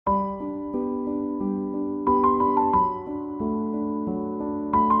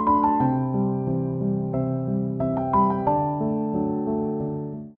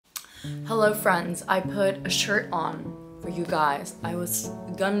Hello friends, I put a shirt on for you guys. I was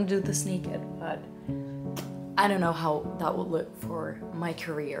gonna do this naked, but I don't know how that would look for my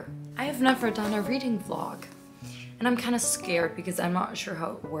career. I have never done a reading vlog, and I'm kind of scared because I'm not sure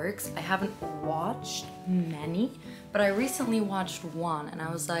how it works. I haven't watched many, but I recently watched one and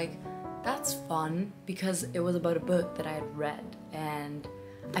I was like, that's fun, because it was about a book that I had read and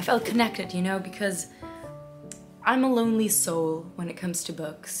I felt connected, you know, because I'm a lonely soul when it comes to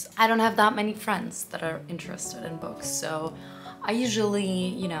books. I don't have that many friends that are interested in books, so I usually,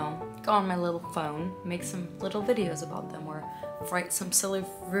 you know, go on my little phone, make some little videos about them, or write some silly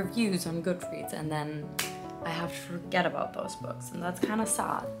reviews on Goodreads, and then I have to forget about those books, and that's kind of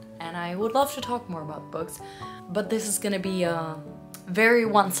sad. And I would love to talk more about books, but this is gonna be a very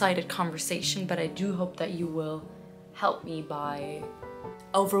one-sided conversation, but I do hope that you will help me by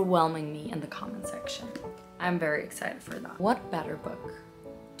overwhelming me in the comment section. I'm very excited for that. What better book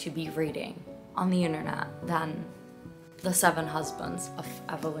to be reading on the internet than The 7 Husbands of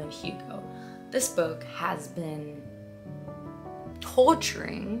Evelyn Hugo? This book has been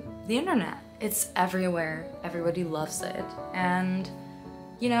torturing the internet. It's everywhere, everybody loves it, and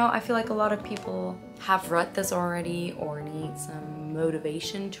you know, I feel like a lot of people have read this already or need some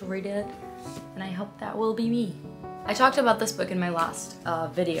motivation to read it, and I hope that will be me. I talked about this book in my last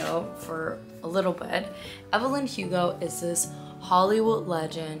video for a little bit. Evelyn Hugo is this Hollywood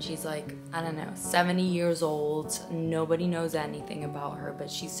legend. She's like, I don't know, 70 years old. Nobody knows anything about her,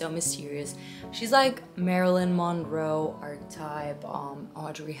 but she's so mysterious. She's like Marilyn Monroe archetype,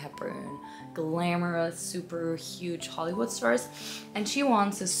 Audrey Hepburn, glamorous, super huge Hollywood stars. And she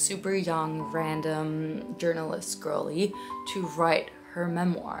wants this super young, random journalist girly to write her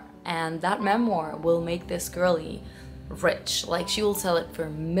memoir, and that memoir will make this girly rich. Like, she will sell it for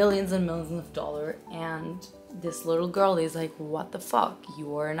millions and millions of dollars, and this little girlie is like, what the fuck,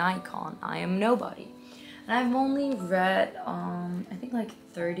 you are an icon, I am nobody. And I've only read I think like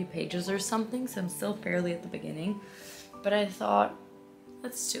 30 pages or something, so I'm still fairly at the beginning, but I thought,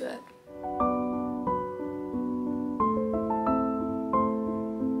 let's do it.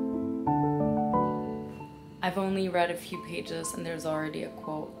 I've only read a few pages and there's already a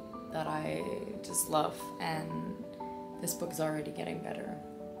quote that I just love, and this book is already getting better.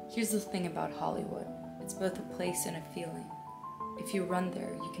 Here's the thing about Hollywood. It's both a place and a feeling. If you run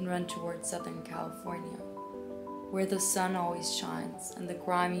there, you can run towards Southern California, where the sun always shines and the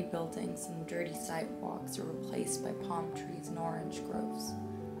grimy buildings and dirty sidewalks are replaced by palm trees and orange groves.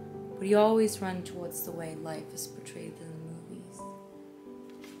 But you always run towards the way life is portrayed in the movies.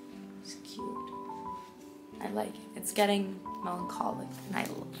 It's cute. I like it. It's getting melancholic, and I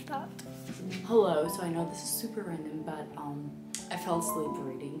love that. Hello, so I know this is super random, but I fell asleep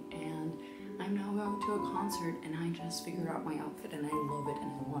reading, and I'm now going to a concert, and I just figured out my outfit, and I love it,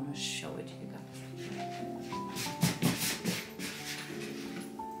 and I want to show it to you guys.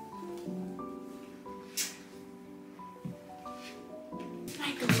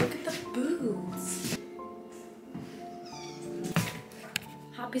 Like, look at the boobs.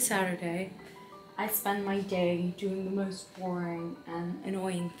 Happy Saturday. I spend my day doing the most boring and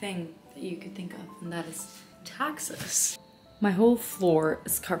annoying thing that you could think of, and that is taxes. My whole floor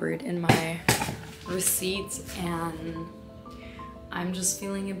is covered in my receipts, and I'm just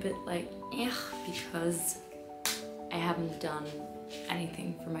feeling a bit like, because I haven't done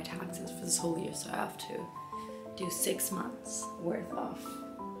anything for my taxes for this whole year, so I have to do 6 months worth of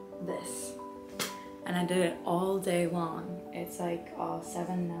this. And I did it all day long. It's like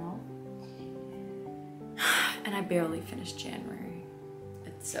 7 now. And I barely finished January.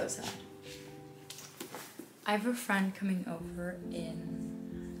 It's so sad. I have a friend coming over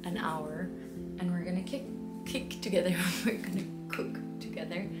in an hour, and we're gonna kick together. We're gonna cook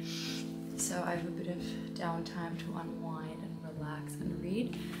together. So I have a bit of downtime to unwind and relax and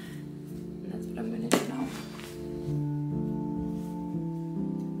read. And that's what I'm gonna do now.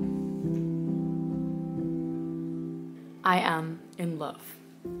 I am in love.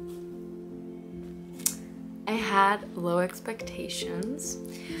 I had low expectations,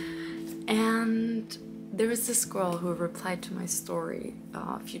 and there was this girl who replied to my story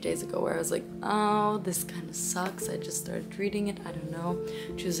a few days ago where I was like, oh, this kind of sucks, I just started reading it, I don't know.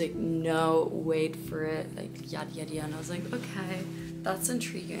 She was like, no, wait for it, like yada yada yada, and I was like, okay, that's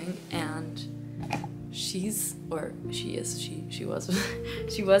intriguing. And she was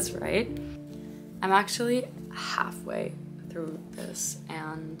right. I'm actually halfway through this,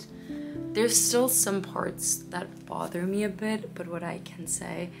 and there's still some parts that bother me a bit, but what I can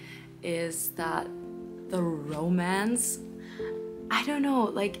say is that the romance, I don't know,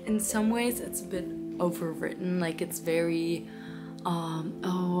 like in some ways it's a bit overwritten, like it's very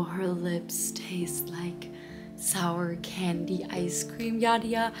oh, her lips taste like sour candy ice cream, yada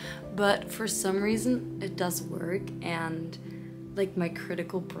yada. But for some reason it does work, and like my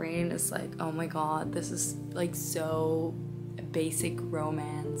critical brain is like, oh my god, this is like so basic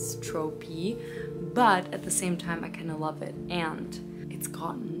romance tropey, but at the same time I kind of love it, and it's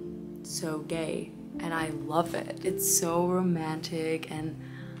gotten so gay and I love it. It's so romantic and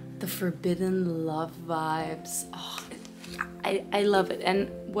the forbidden love vibes. Oh, I love it. And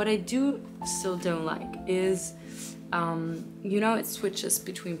what I do still don't like is, you know, it switches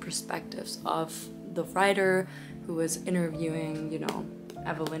between perspectives of the writer who was interviewing, you know,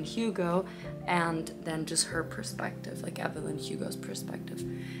 Evelyn Hugo, and then just her perspective, like Evelyn Hugo's perspective.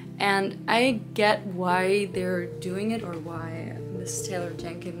 And I get why they're doing it, or why Miss Taylor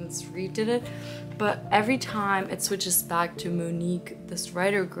Jenkins redid it, but every time it switches back to Monique, this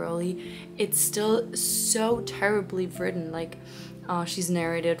writer girly, it's still so terribly written. Like, she's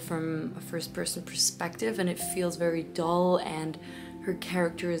narrated from a first-person perspective, and it feels very dull, and her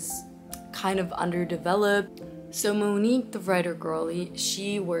character is kind of underdeveloped. So Monique, the writer girly,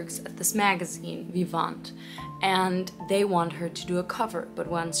 she works at this magazine, Vivant, and they want her to do a cover, but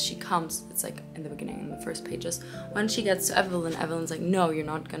once she comes, it's like in the beginning, in the first pages, when she gets to Evelyn, Evelyn's like, no, you're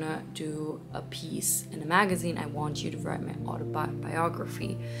not gonna do a piece in a magazine, I want you to write my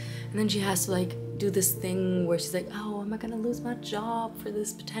autobiography. And then she has to like do this thing where she's like, oh, am I gonna lose my job for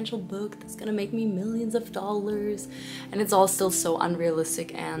this potential book that's gonna make me millions of dollars? And it's all still so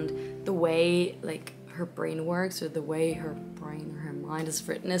unrealistic, and the way like her brain works, or the way her brain or her mind is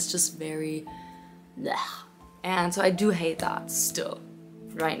written, is just very bleh. And so I do hate that still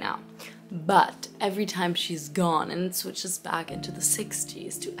right now. But every time she's gone and it switches back into the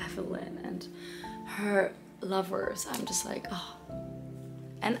 60s to Evelyn and her lovers, I'm just like, oh.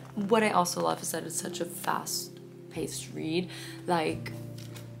 And what I also love is that it's such a fast-paced read. Like,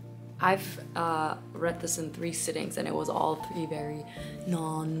 I've read this in 3 sittings, and it was all 3 very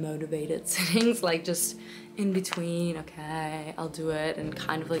non-motivated sittings, like just in between, okay, I'll do it, and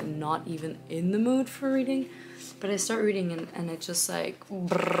kind of like not even in the mood for reading. But I start reading and it's just like,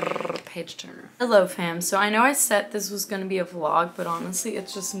 brrr, page turner. Hello fam, so I know I said this was gonna be a vlog, but honestly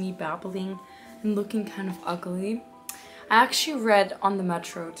it's just me babbling and looking kind of ugly. I actually read on the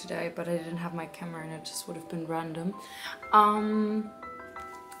metro today, but I didn't have my camera and it just would have been random.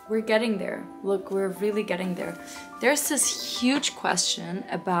 We're getting there. Look, we're really getting there. There's this huge question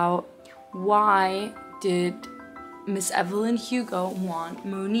about why did Miss Evelyn Hugo want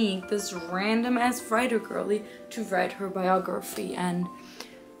Monique, this random ass writer girly, to write her biography. And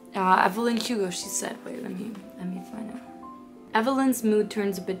Evelyn Hugo, she said, wait, let me find it. Evelyn's mood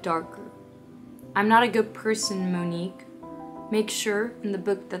turns a bit darker. I'm not a good person, Monique. Make sure in the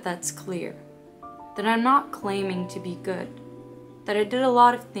book that that's clear. That I'm not claiming to be good. That I did a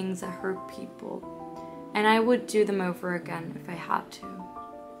lot of things that hurt people, and I would do them over again if I had to.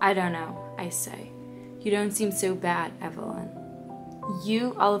 I don't know, I say. You don't seem so bad, Evelyn.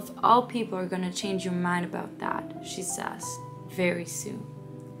 You, of all people, are gonna change your mind about that, she says, very soon.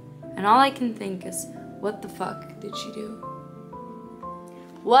 And all I can think is, what the fuck did she do?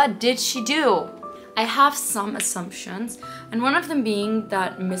 What did she do? I have some assumptions, and one of them being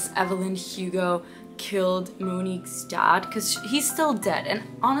that Miss Evelyn Hugo killed Monique's dad, because he's still dead. And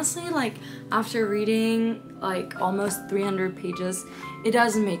honestly, like, after reading like almost 300 pages, it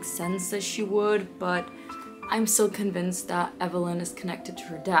doesn't make sense that she would, but I'm still convinced that Evelyn is connected to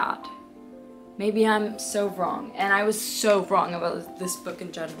her dad. Maybe I'm so wrong, and I was so wrong about this book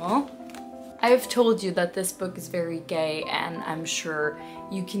in general. I've told you that this book is very gay, and I'm sure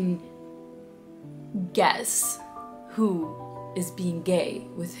you can guess who is being gay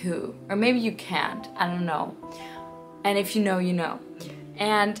with who, or maybe you can't, I don't know. And if you know, you know.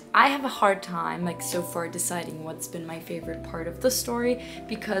 And I have a hard time, like, so far deciding what's been my favorite part of the story,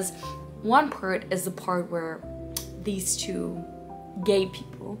 because one part is the part where these 2 gay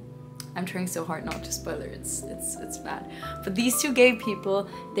people, I'm trying so hard not to spoil it, it's bad, but these 2 gay people,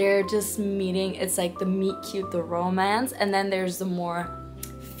 they're just meeting. It's like the meet cute, the romance, and then there's the more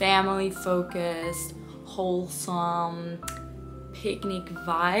family focused, wholesome, picnic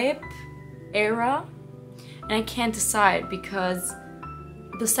vibe era. And I can't decide, because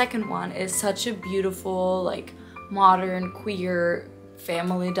the second one is such a beautiful, like, modern queer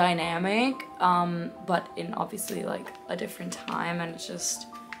family dynamic, but in obviously like a different time, and it's just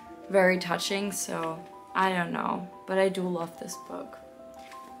very touching. So I don't know, but I do love this book.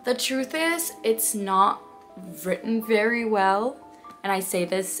 The truth is, it's not written very well, and I say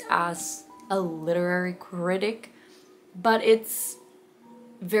this as a literary critic, but it's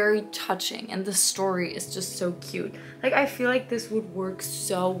very touching, and the story is just so cute. Like, I feel like this would work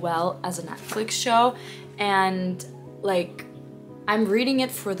so well as a Netflix show, and like, I'm reading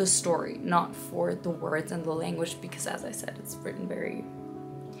it for the story, not for the words and the language, because as I said, it's written very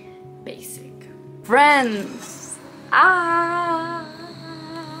basic. Friends!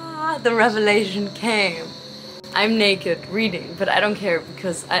 The revelation came. I'm naked reading, but I don't care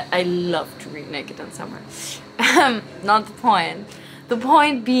because I love to read naked in summer. Not the point. The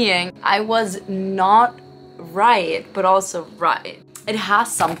point being, I was not right, but also right. It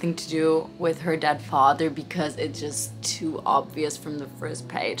has something to do with her dead father because it's just too obvious from the first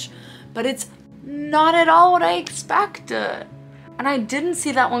page. But it's not at all what I expected. And I didn't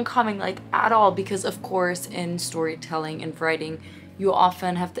see that one coming, like, at all, because of course in storytelling and writing you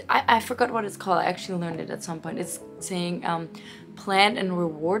often have to, I forgot what it's called, I actually learned it at some point. It's saying plan and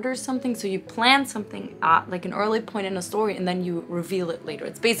reward or something. So you plan something at like an early point in a story and then you reveal it later.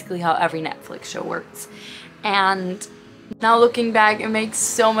 It's basically how every Netflix show works. And now looking back, it makes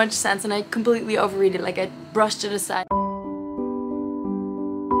so much sense, and I completely overread it, like I brushed it aside.